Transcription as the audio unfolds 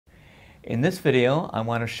In this video, I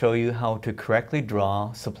want to show you how to correctly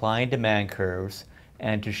draw supply and demand curves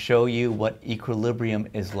and to show you what equilibrium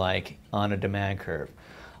is like on a demand curve.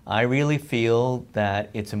 I really feel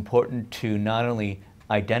that it's important to not only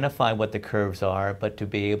identify what the curves are, but to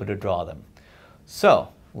be able to draw them. So,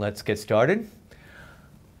 let's get started.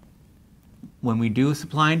 When we do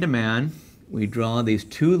supply and demand, we draw these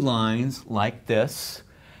two lines like this,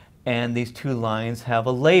 and these two lines have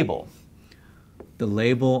a label. The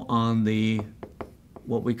label on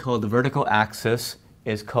what we call the vertical axis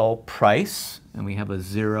is called price, and we have a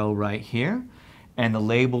 0 right here. And the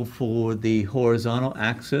label for the horizontal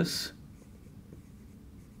axis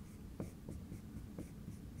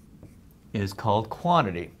is called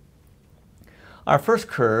quantity. Our first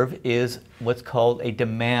curve is what's called a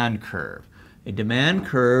demand curve. A demand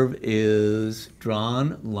curve is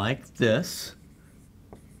drawn like this,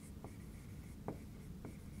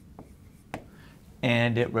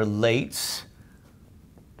 and it relates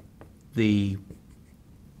the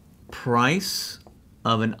price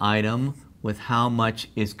of an item with how much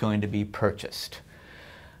is going to be purchased.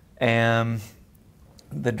 And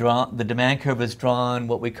the demand curve is drawn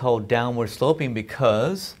what we call downward sloping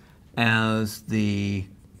because as the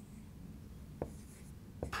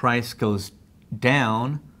price goes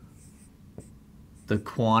down, the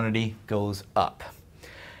quantity goes up.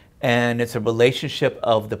 And it's a relationship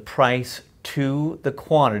of the price to the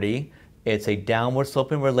quantity. It's a downward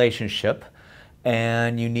sloping relationship,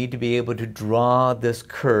 and you need to be able to draw this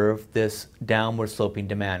curve, this downward sloping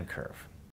demand curve.